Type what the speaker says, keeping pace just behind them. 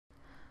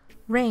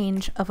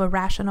Range of a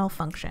rational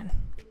function.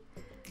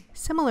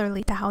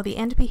 Similarly to how the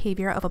end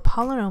behavior of a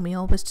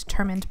polynomial was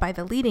determined by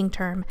the leading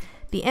term,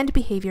 the end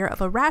behavior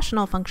of a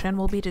rational function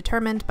will be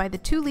determined by the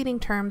two leading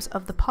terms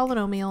of the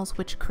polynomials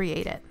which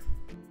create it.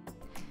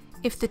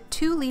 If the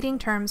two leading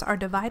terms are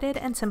divided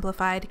and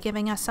simplified,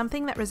 giving us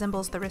something that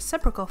resembles the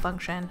reciprocal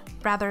function,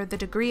 rather the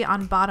degree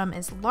on bottom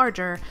is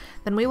larger,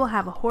 then we will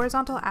have a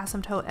horizontal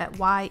asymptote at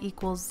y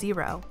equals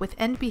 0, with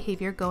end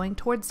behavior going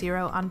towards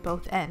 0 on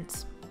both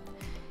ends.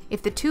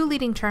 If the two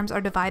leading terms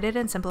are divided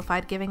and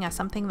simplified, giving us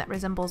something that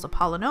resembles a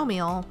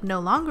polynomial, no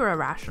longer a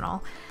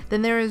rational,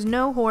 then there is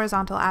no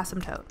horizontal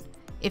asymptote.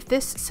 If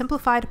this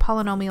simplified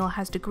polynomial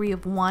has degree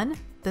of 1,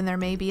 then there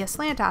may be a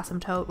slant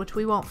asymptote, which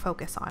we won't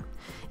focus on.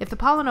 If the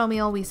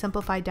polynomial we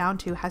simplify down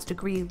to has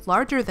degree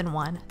larger than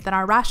 1, then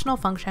our rational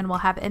function will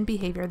have end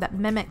behavior that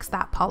mimics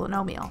that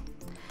polynomial.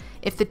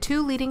 If the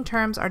two leading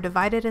terms are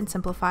divided and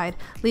simplified,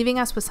 leaving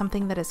us with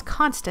something that is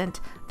constant,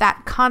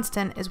 that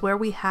constant is where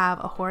we have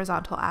a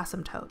horizontal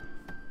asymptote.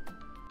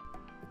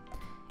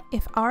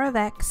 If r of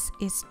x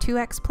is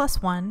 2x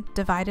plus 1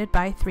 divided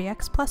by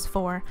 3x plus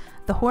 4,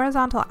 the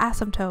horizontal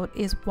asymptote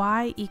is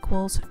y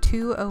equals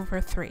 2 over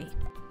 3.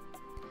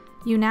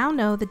 You now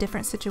know the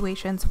different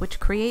situations which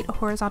create a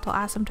horizontal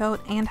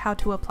asymptote and how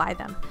to apply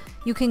them.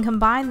 You can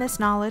combine this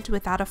knowledge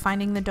with that of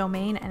finding the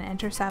domain and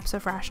intercepts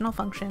of rational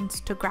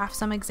functions to graph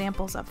some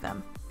examples of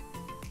them.